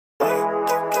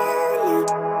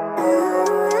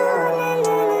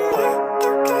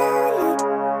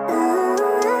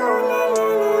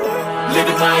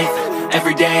life,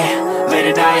 everyday, late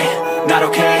at night, not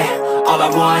okay. All I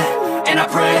want, and I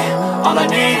pray, all I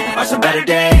need are some better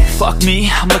days. Fuck me,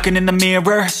 I'm looking in the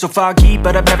mirror, so foggy,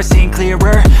 but I've never seen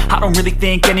clearer. I don't really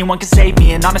think anyone can save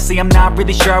me, and honestly I'm not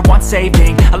really sure I want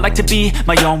saving. I like to be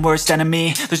my own worst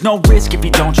enemy. There's no risk if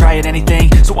you don't try at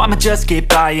anything, so I'ma just get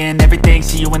buying everything.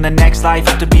 See you in the next life,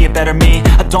 have to be a better me.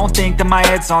 I don't think that my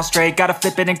head's on straight, gotta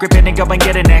flip it and grip it and go and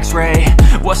get an x-ray.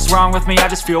 What's wrong with me? I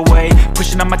just feel weight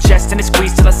pushing on my chest and it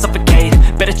squeezes till I suffocate.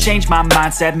 Better change my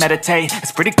mindset, meditate.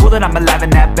 It's pretty cool that I'm alive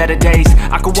and have better days.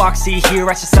 I could walk, see, hear,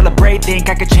 I should celebrate. Think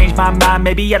I could change my mind,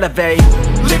 maybe elevate.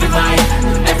 Living life,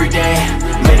 everyday,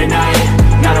 late at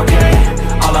night, not okay.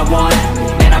 All I want,